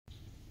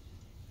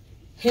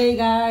Hey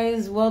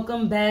guys,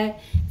 welcome back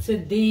to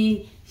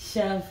the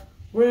Chef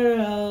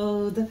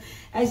World.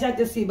 As y'all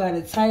can see by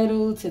the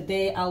title,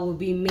 today I will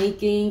be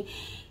making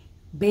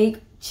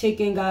baked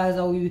chicken, guys.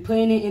 I will be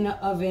putting it in the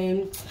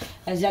oven.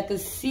 As y'all can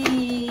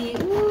see,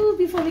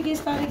 before we get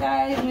started,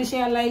 guys, make sure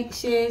y'all like,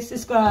 share,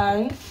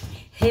 subscribe.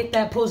 Hit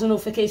that post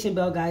notification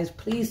bell, guys.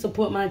 Please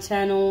support my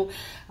channel.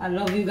 I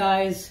love you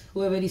guys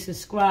who already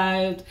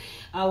subscribed.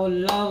 I would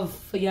love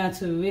for y'all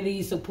to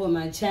really support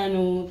my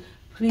channel.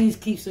 Please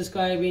keep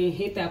subscribing.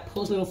 Hit that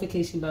post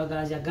notification bell,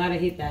 guys. Y'all gotta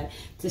hit that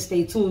to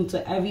stay tuned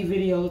to every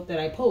video that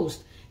I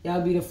post.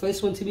 Y'all be the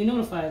first one to be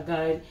notified,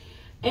 guys.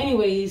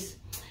 Anyways,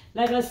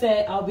 like I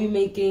said, I'll be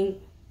making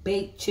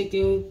baked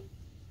chicken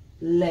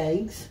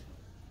legs.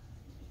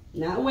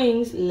 Not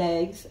wings,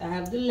 legs. I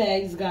have the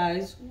legs,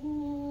 guys.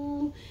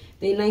 Ooh,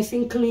 they nice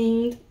and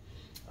cleaned.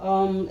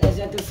 As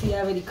y'all can see, I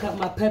already cut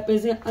my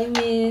peppers and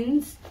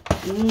onions.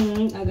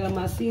 I got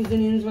my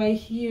seasonings right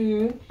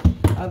here.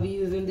 I'll be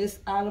using this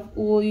olive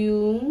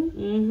oil.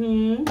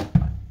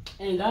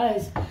 And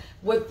guys,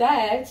 with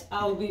that,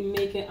 I'll be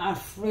making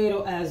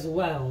Alfredo as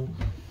well.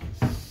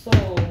 So,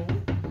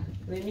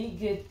 let me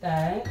get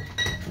that.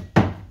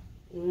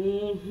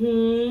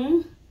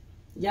 Y'all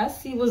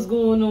see what's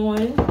going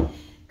on.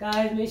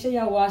 Guys, make sure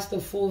y'all watch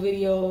the full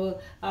video.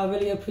 I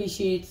really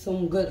appreciate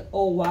some good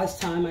old watch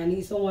time. I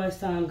need some watch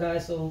time,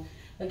 guys. So,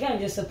 again,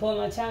 just support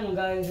my channel,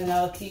 guys. And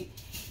I'll keep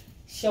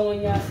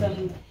showing y'all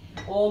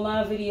all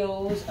my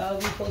videos. I'll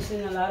be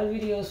posting a lot of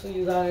videos for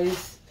you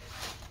guys.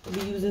 I'll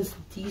be using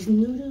these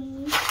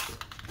noodles.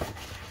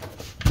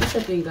 What's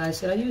the thing, guys?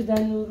 Should I use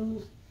that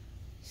noodles?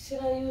 Should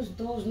I use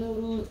those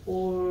noodles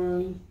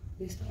or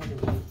this other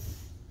ones?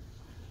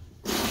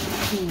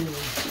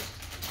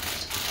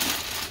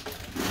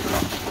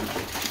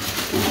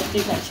 I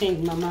think I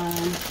changed my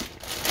mind.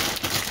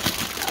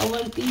 I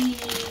want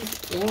these.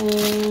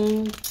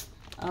 And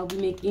I'll be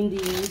making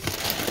these.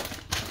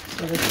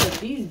 So let's put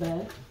these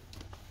back.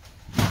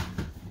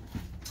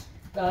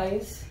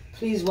 Guys,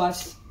 please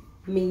watch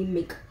me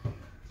make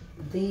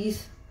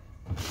these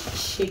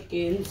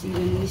chickens,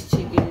 season these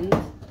chickens.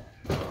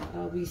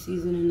 I'll be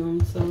seasoning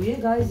them. So yeah,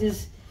 guys,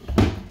 just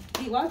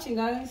keep watching,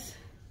 guys.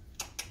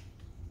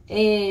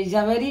 Hey, is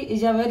y'all ready?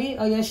 Is y'all ready?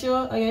 Are y'all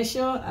sure? Are y'all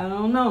sure? I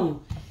don't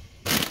know.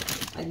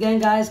 Again,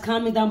 guys,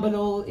 comment down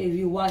below if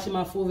you're watching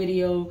my full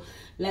video.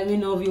 Let me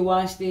know if you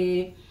watched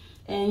it.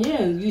 And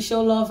yeah, if you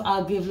show love,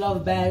 I'll give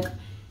love back.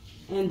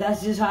 And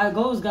that's just how it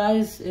goes,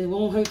 guys. It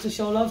won't hurt to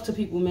show love to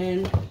people,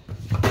 man.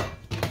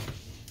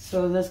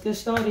 So let's get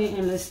started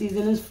and let's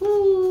season this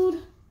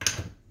food.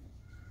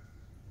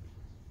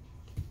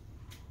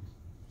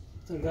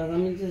 So guys, let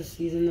me just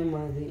season them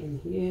while they're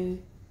in here.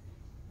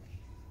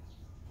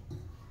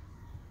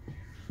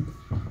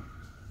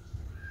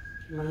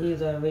 My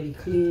hands are already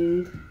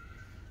cleaned.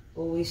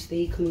 Always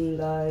stay clean,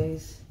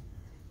 guys.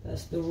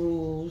 That's the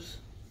rules.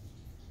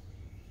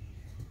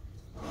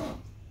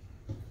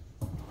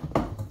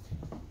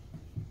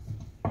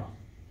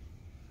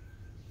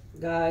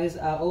 Guys,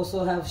 I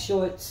also have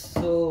shorts.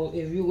 So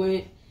if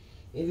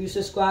you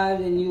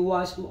subscribed and you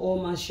watch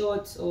all my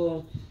shorts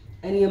or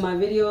any of my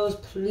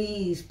videos,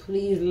 please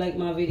like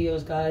my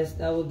videos, guys.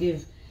 That will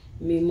give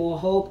me more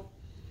hope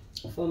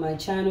for my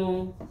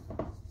channel.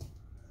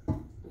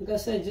 Like I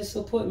said, just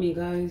support me,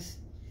 guys.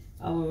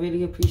 I would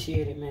really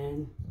appreciate it,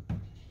 man.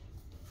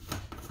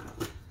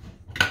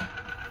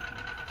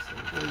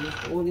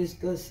 So, all this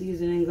good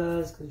seasoning,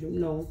 guys, because you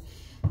know,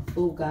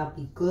 food gotta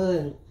be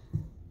good.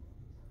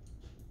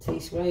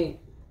 Tastes right.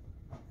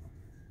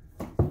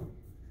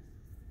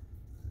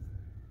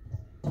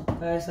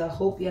 Guys, I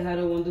hope you had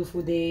a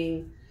wonderful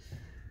day.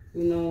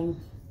 You know,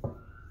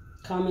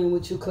 comment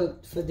what you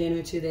cooked for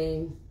dinner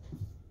today.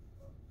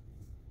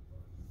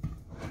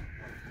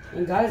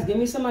 And guys, give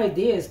me some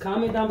ideas.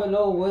 Comment down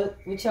below what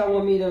y'all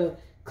want me to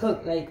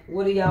cook. Like,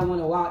 what do y'all want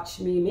to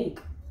watch me make?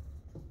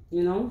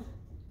 You know?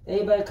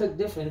 Everybody cook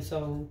different.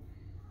 So,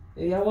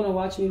 if y'all want to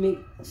watch me make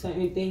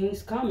certain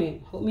things,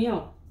 comment. Help me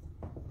out.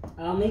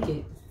 I'll make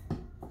it.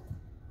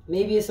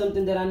 Maybe it's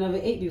something that I never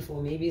ate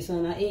before. Maybe it's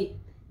something I ate.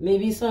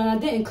 Maybe it's something I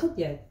didn't cook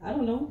yet. I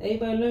don't know.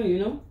 Everybody learn, you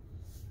know?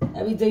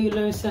 Every day you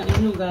learn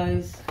something new,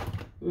 guys.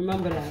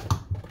 Remember that.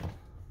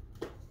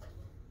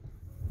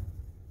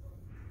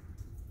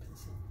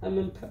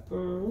 Lemon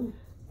pepper.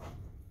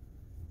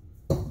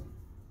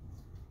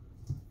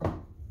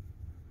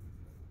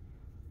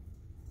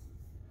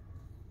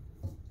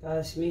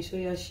 Guys, make sure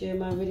y'all share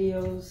my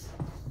videos,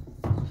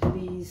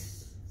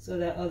 please, so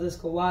that others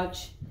can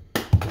watch.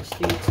 And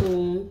stay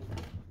tuned.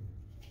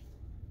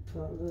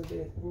 Put a little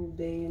bit of Old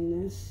Bay in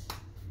this.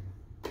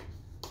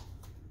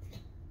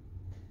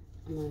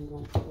 I'm not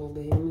going to put Old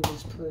Bay. Let me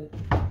just put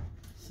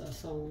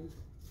sazon.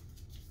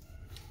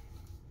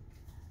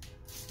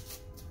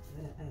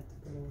 I have to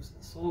put a little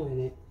sazon in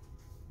it.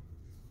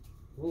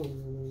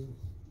 Ooh.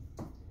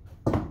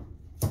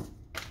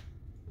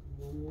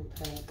 One more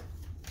pack.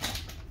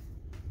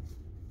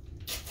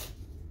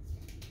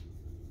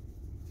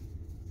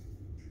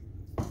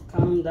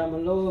 Comment down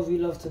below if you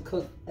love to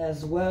cook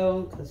as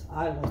well, because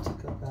I love to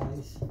cook,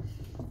 guys.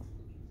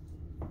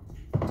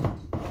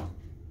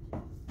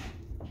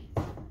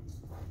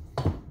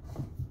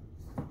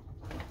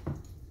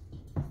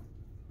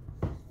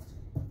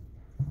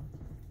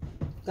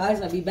 Guys,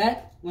 I'll be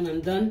back when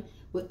I'm done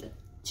with the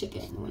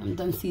chicken, when I'm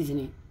done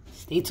seasoning.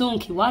 Stay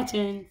tuned, keep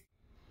watching.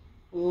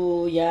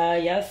 Oh, yeah,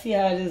 y'all see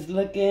how this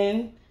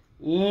looking?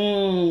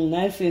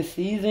 Nice and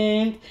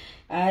seasoned.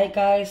 Alright,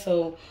 guys,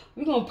 so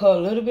we're going to put a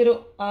little bit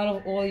of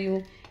olive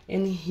oil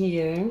in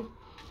here.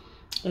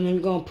 And then we're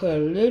going to put a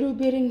little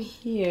bit in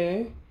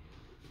here.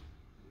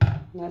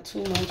 Not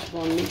too much.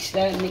 We're going to mix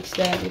that, mix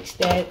that, mix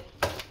that.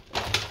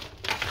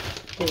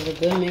 Give it a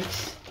good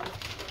mix.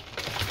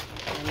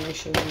 And make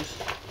sure we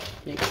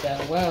mix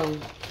that well.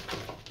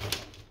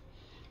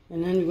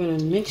 And then we're going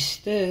to mix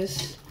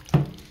this.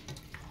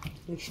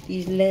 Mix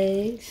these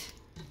legs.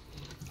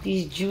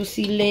 These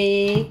juicy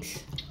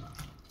legs.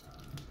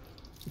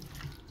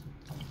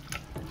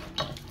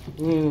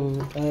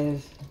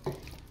 Guys.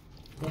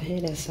 You hear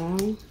that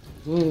sound?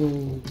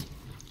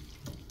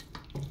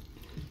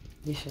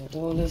 Make sure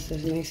all this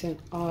is nice and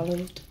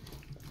olive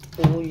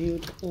oil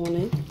on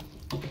it.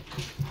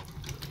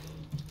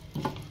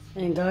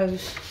 And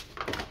guys,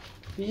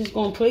 we're just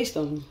gonna place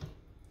them.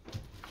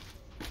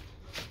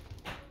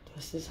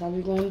 This is how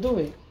we're gonna do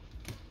it.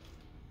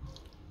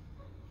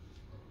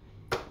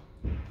 I'm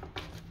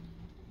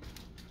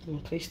gonna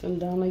place them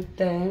down like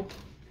that.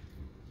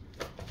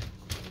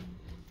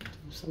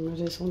 Some of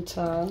this on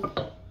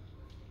top.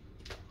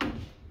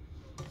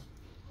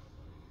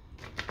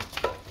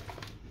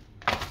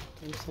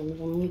 And some of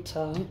them on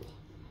top.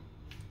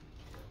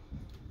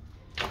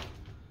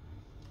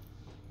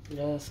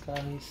 Yes,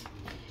 guys.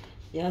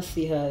 Y'all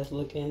see how it's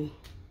looking.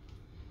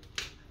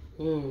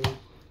 Gonna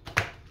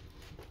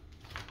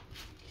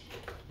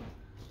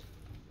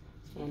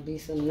be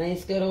some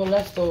nice good old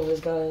leftovers,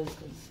 guys.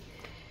 Cause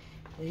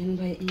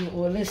anybody eating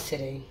all this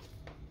today?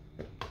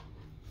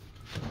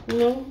 You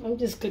know, I'm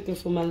just cooking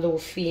for my little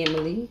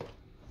family.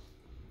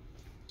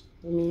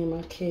 For me and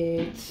my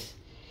kids.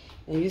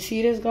 And you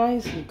see this,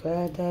 guys? You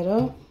grab that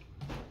up.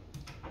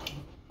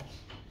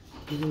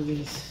 And you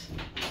just,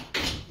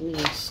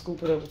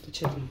 scoop it up with the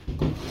chicken.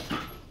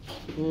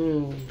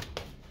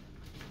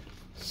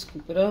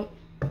 Scoop it up.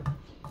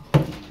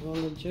 All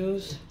the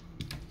juice.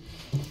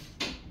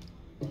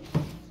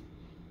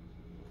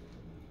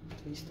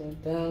 Place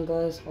that down,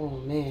 guys. Oh,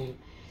 man.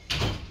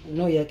 I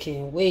know y'all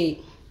can't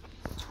wait.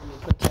 I'm going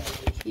to put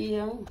that in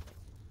here.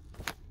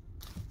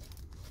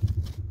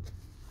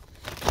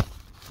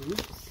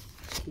 Oops.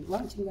 Keep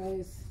watching,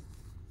 guys.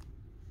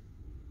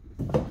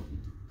 So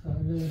a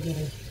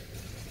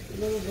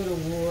little bit of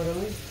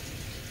water.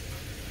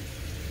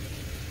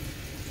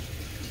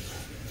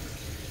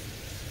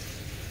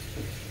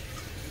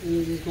 And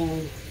you're just going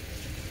to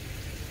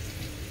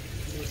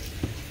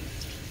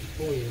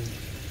oil.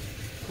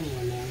 Come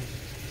on now.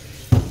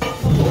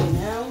 Come on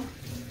now.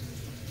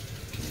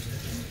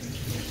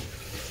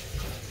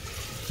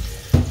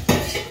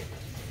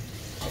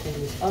 And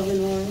this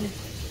oven oil.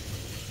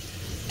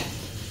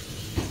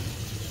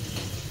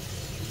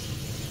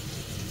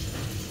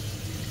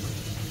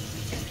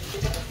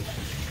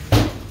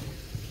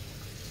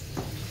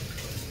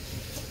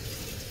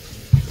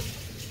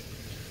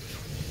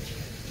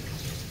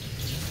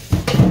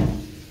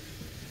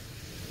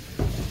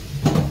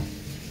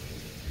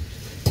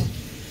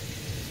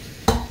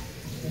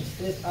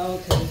 This out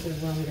because this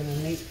is where I'm going to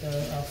make the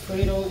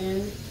Alfredo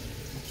in.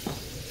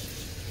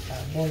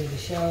 Boil the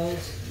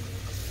shells.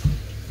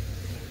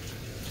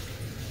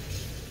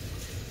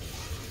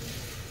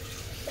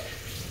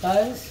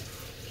 Guys,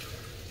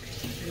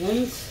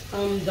 once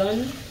I'm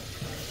done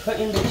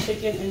putting the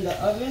chicken in the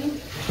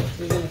oven,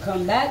 we're going to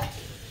come back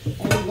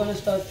and we're going to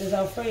start this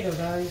Alfredo,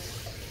 guys.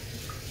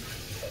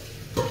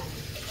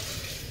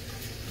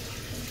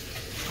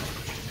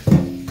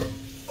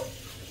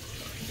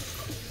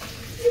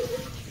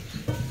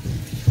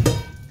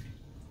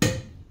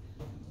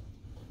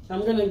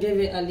 I'm going to give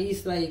it at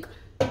least like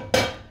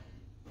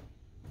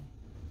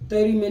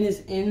 30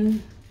 minutes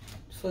in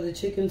for the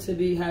chicken to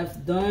be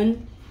half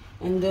done.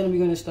 And then we're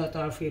going to start the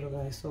Alfredo,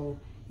 guys. So,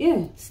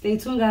 yeah, stay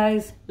tuned,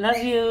 guys. Love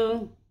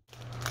you.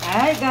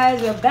 Alright,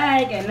 guys, we're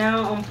back. And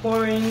now I'm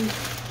pouring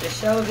the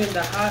shells in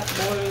the hot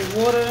boiling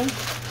water.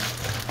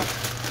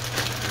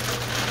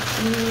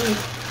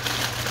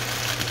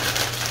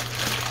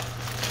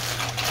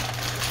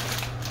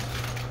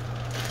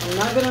 I'm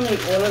not going to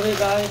make all of it,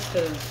 guys,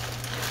 because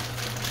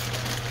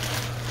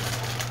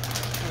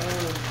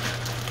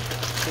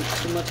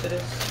too much of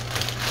this.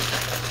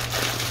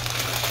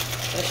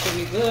 That should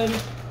be good.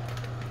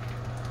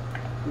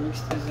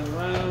 Mix this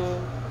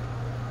around.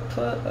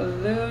 Put a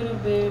little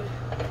bit.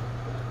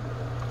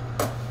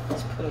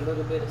 Let's put a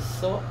little bit of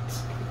salt.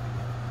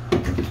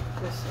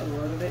 Just a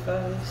little bit,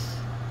 guys.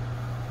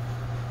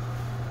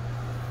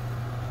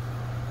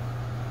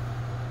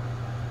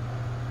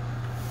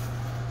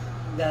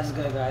 That's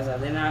good, guys. I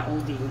did not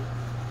OD.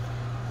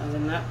 I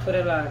did not put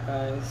a lot,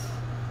 guys.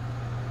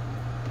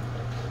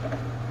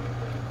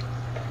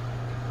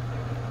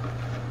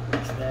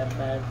 Mix that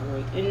bad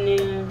boy in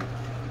there.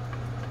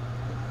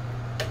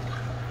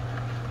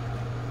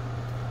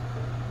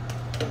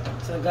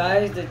 So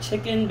guys, the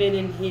chicken been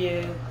in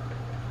here.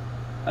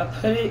 I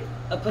put it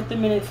I put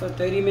them in it for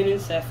 30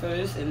 minutes at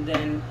first, and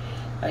then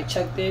I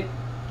checked it.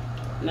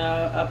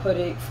 Now I put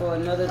it for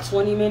another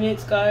 20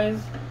 minutes, guys.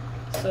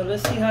 So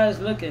let's see how it's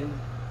looking.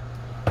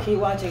 Keep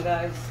watching,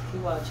 guys.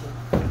 Keep watching.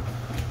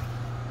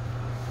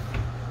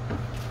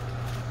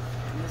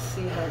 Let's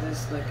see how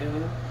this is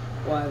looking.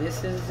 Wow,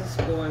 this is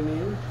just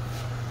warming.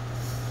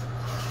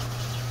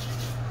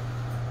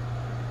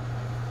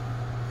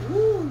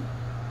 Woo!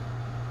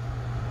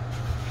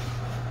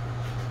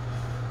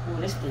 Oh,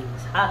 this thing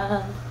is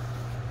hot.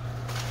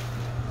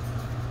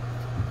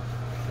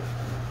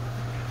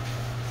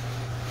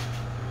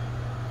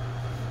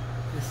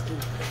 Let's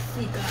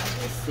see,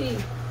 guys. Let's see.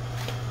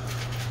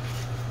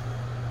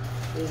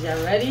 Is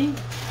y'all ready?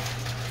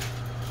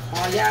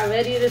 Are y'all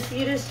ready to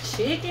see this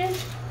chicken?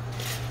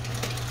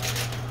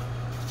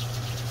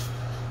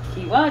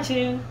 Keep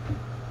watching.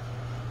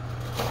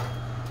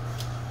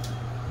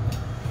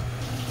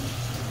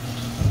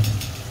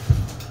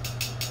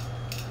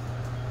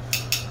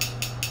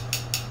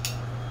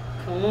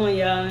 Come on,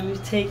 y'all. Let me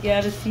take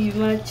y'all to see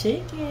my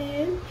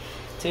chicken.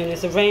 Turn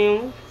this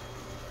around.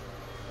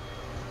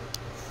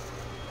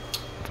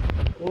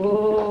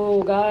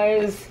 Whoa,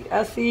 guys.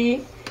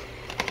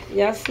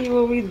 Y'all see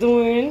what we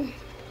doing?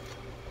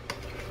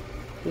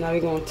 Now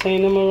we're going to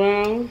turn them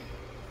around.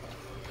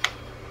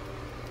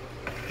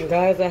 And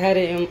guys, I had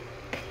it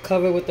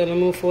covered with the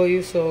aluminum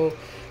foil, so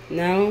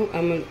now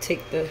I'm going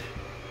to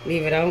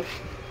leave it out.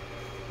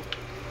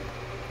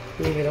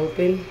 Leave it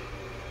open.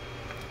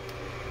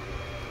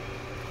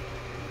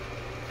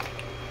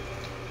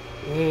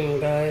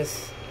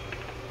 Guys,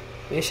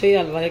 make sure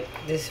y'all like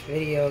this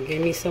video.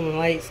 Give me some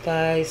likes,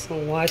 guys,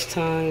 some watch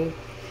time.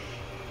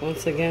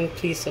 Once again,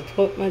 please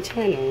support my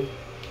channel.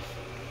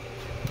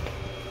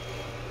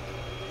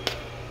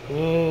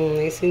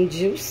 Nice and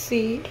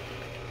juicy.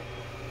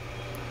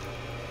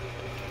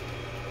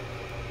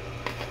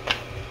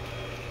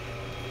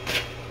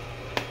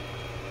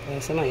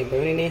 Somebody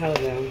burning their house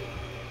down.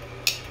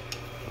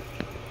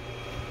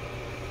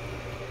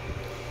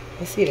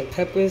 Let's see the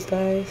peppers,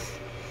 guys.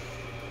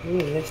 I'm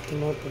gonna lift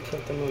them up and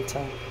put them on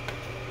top.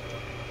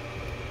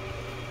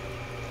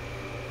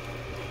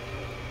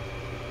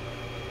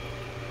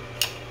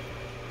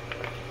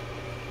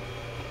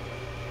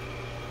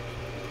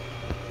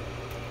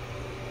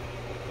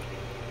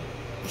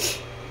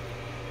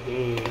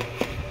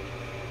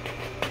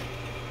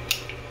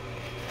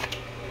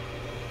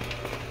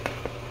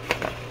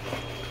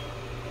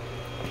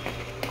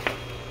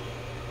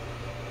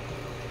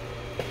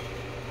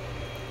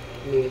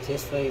 Do it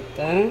just like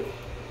that.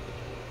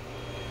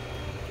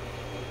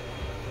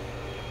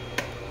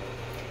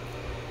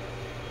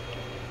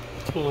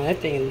 Come on, that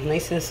thing is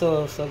nice and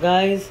soft. So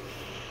guys,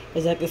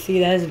 as I can see,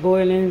 that's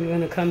boiling. We're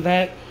gonna come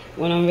back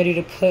when I'm ready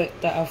to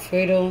put the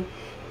Alfredo.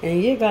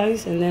 And yeah,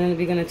 guys, and then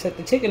we're gonna check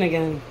the chicken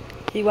again.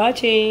 Keep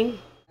watching.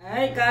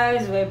 Alright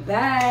guys, we're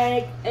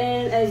back.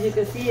 And as you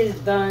can see, it's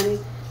done.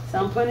 So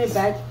I'm putting it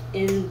back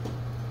in.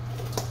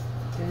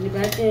 Turn it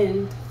back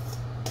in.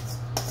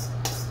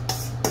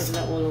 Just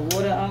let all the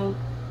water out.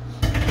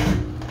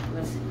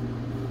 Let's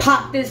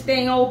pop this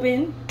thing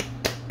open.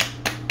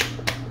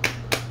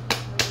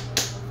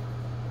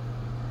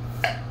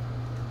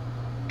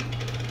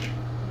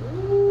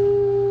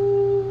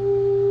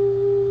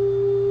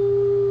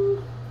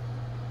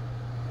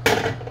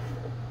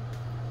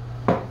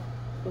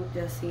 Hope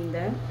y'all seen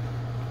that.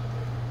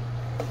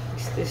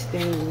 Mix this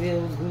thing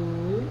real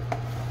good.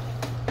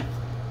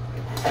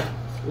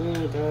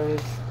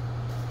 Guys.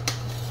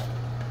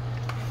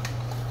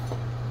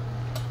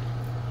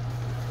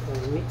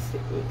 Mix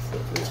it, mix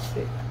it, mix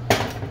it.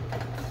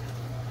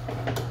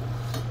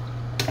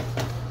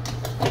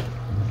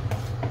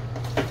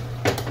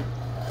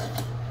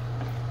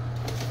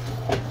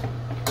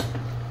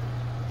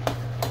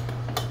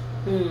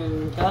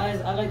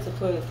 Guys, I like to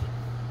put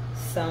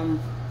some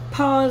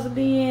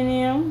parsley in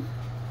them.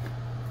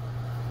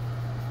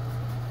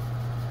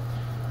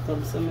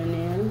 Dump some in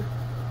there.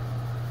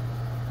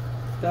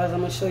 Guys,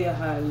 I'm gonna show you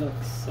how it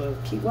looks. So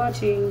keep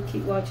watching,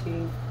 keep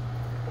watching.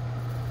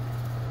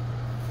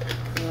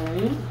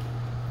 Right.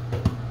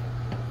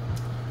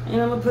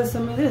 And I'm gonna put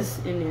some of this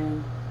in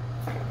there.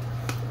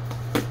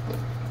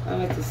 I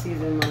like to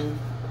season my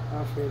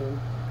Alfredo.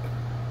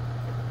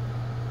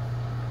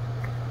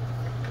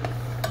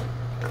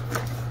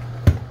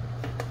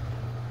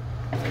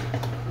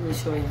 Let me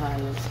show you how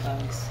it looks,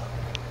 guys.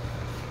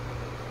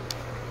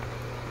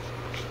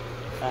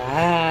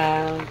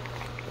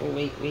 Oh,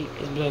 wait,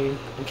 it's blurry.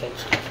 Okay.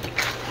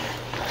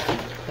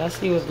 Let's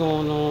see what's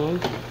going on.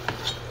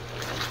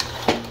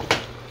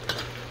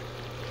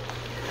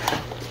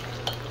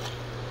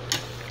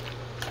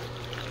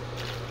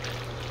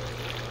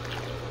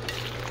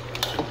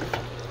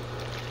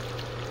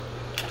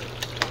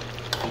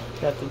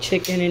 Got the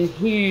chicken in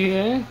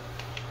here.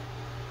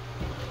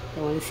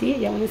 Y'all wanna see it?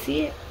 Y'all wanna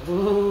see it?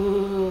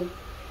 Ooh.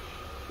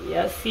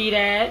 Y'all see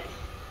that?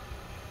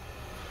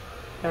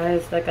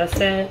 Guys, like I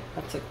said,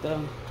 I took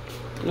the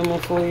aluminum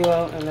foil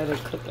out and let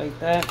it cook like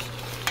that.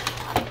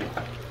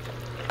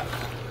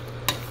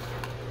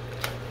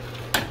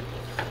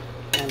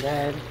 And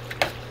Dad.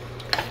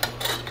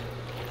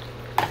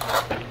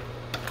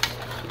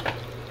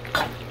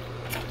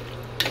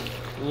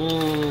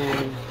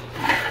 Mmm.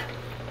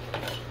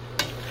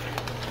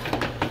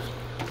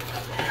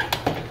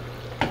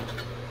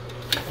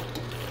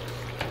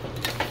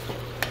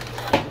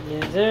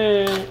 Yes,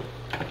 sir.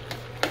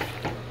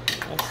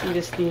 I see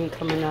the steam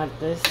coming out of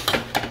this.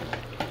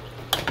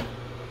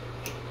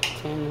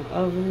 Turn the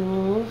oven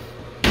off.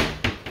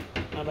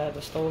 My bad,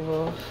 the stove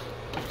off.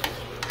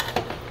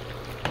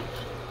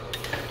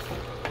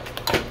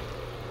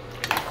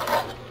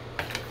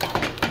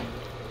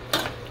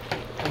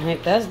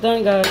 Alright, that's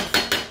done, guys.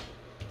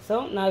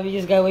 So now we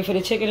just gotta wait for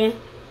the chicken to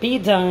be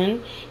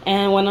done.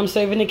 And when I'm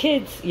serving the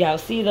kids, y'all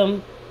see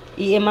them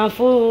eating my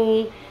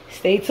food.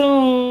 Stay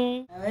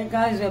tuned. Alright,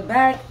 guys, we're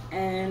back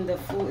and the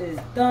food is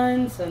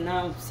done. So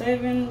now I'm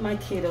serving my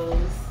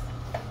kiddos.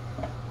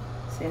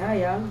 Say hi,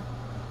 y'all.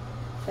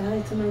 Say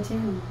hi to my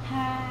channel.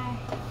 Hi.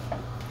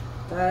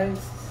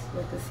 Guys,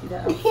 you can see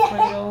the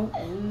Alfredo.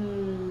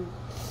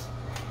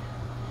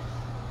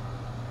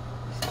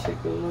 This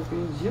chicken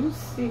looking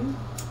juicy.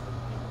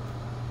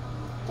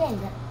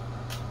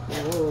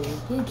 Oh.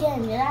 You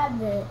can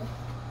grab it.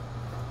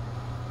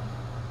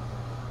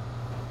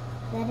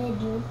 Let it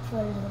drip for a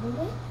little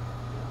bit.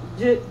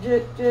 Drip,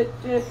 drip, drip,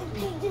 drip.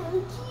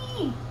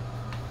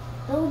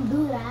 Don't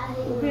do that.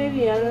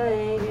 Baby, I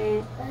like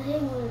it. I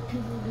hate when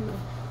people do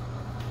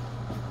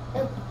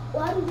it.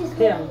 Why do you just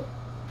Yeah.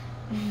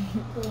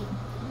 Wait.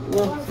 You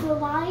want some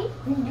mine?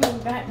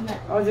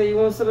 RJ, you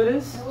want some of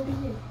this? What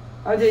is it?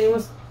 RJ, you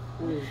want some?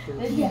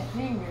 It's your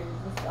fingers.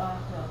 It's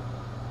awesome.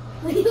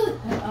 Oh,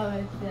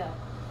 it's yeah.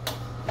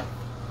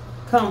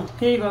 Come,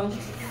 here you go.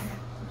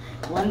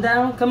 One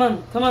down. Come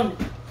on, come on.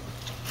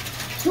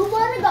 2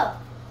 more to go.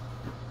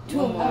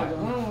 Two more.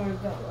 One more to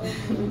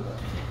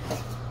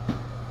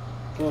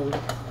go.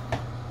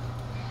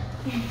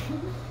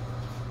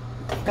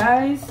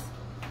 Guys,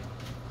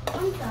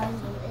 I'm sorry.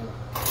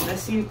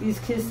 let's see what these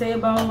kids say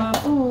about my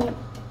food.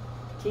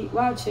 Keep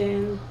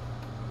watching.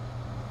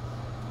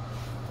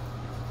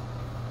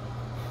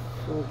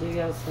 We'll give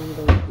y'all some.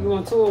 You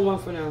want 2 or 1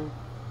 for now?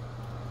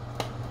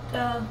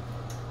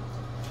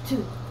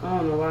 2. I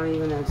don't know why I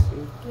even asked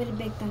you. Give it a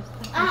big thumbs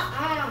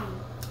up.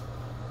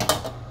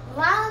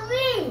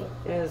 Mommy!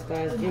 Yes,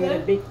 guys, give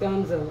it a big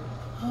thumbs up.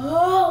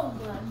 Oh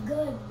my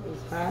goodness.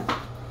 It's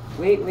hot.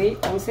 Wait, wait,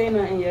 don't say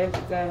nothing yet.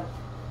 You gotta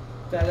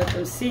let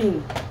them see.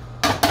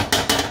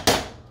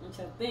 What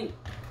y'all think?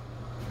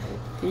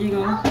 Here you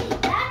go. Mommy,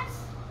 that's...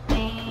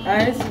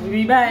 Guys, we'll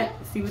be back.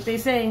 See what they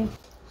say.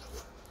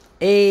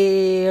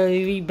 Hey,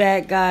 we'll be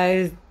back,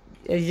 guys.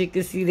 As you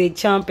can see, they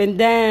chomping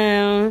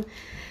down.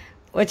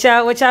 What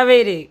y'all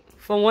rated?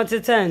 From 1 to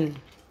 10?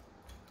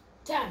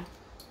 10.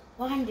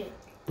 100.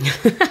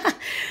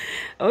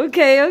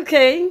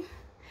 Okay.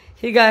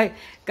 He got,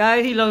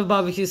 guys, he loves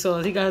barbecue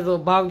sauce. He got his little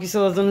barbecue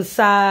sauce on the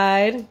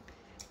side.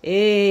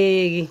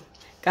 Hey,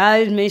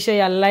 guys, make sure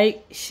y'all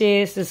like,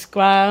 share,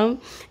 subscribe,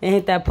 and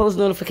hit that post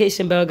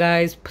notification bell,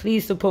 guys.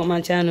 Please support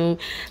my channel.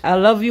 I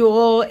love you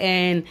all,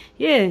 and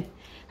yeah,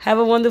 have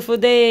a wonderful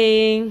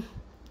day.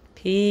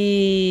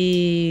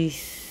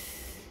 Peace.